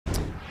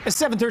At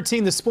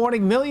 7:13 this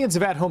morning, millions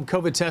of at-home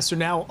COVID tests are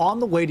now on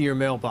the way to your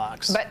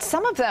mailbox. But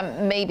some of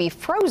them may be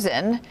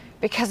frozen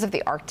because of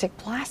the Arctic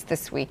blast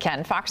this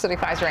weekend. Fox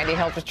 35's Randy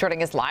Hildreth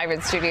joining us live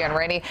in studio. And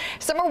Randy,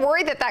 some are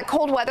worried that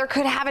cold weather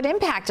could have an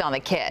impact on the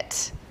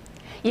kit.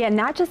 Yeah,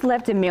 not just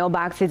left in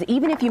mailboxes.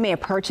 Even if you may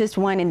have purchased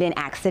one and then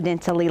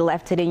accidentally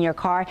left it in your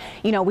car.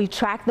 You know, we've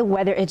tracked the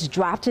weather. It's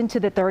dropped into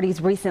the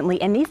 30s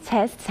recently, and these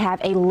tests have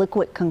a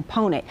liquid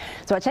component.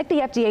 So I checked the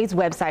FDA's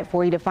website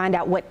for you to find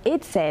out what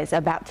it says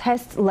about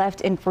tests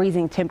left in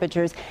freezing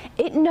temperatures.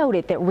 It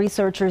noted that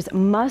researchers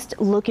must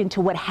look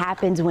into what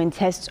happens when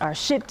tests are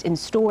shipped and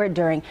stored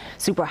during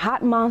super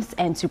hot months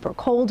and super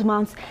cold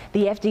months.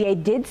 The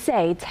FDA did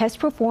say test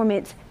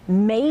performance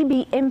may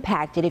be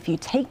impacted if you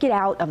take it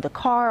out of the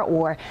car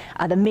or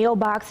the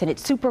mailbox and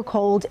it's super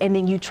cold and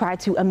then you try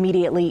to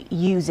immediately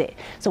use it.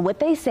 So what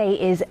they say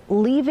is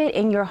leave it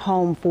in your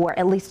home for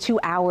at least 2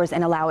 hours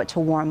and allow it to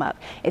warm up.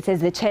 It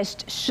says the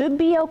test should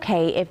be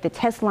okay if the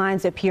test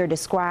lines appear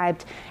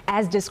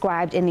as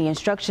described in the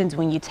instructions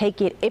when you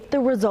take it. If the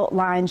result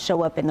lines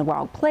show up in the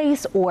wrong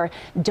place or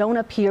don't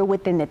appear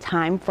within the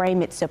time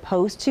frame it's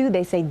supposed to,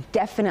 they say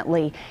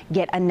definitely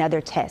get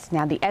another test.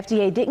 Now, the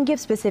FDA didn't give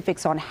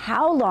specifics on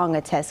how long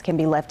a test can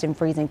be left in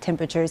freezing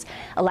temperatures.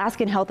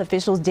 Alaskan health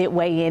officials did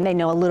weigh in. They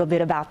know a little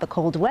bit about the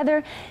cold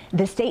weather.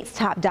 The state's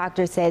top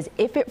doctor says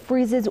if it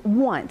freezes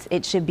once,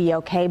 it should be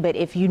okay. But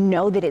if you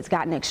know that it's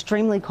gotten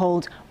extremely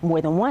cold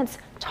more than once,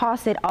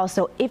 toss it.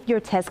 Also, if your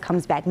test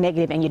comes back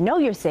negative and you know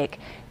you're sick,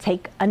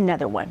 take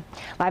another one.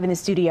 Live in the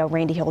studio,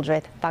 Randy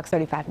Hildreth, Fox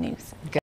 35 News.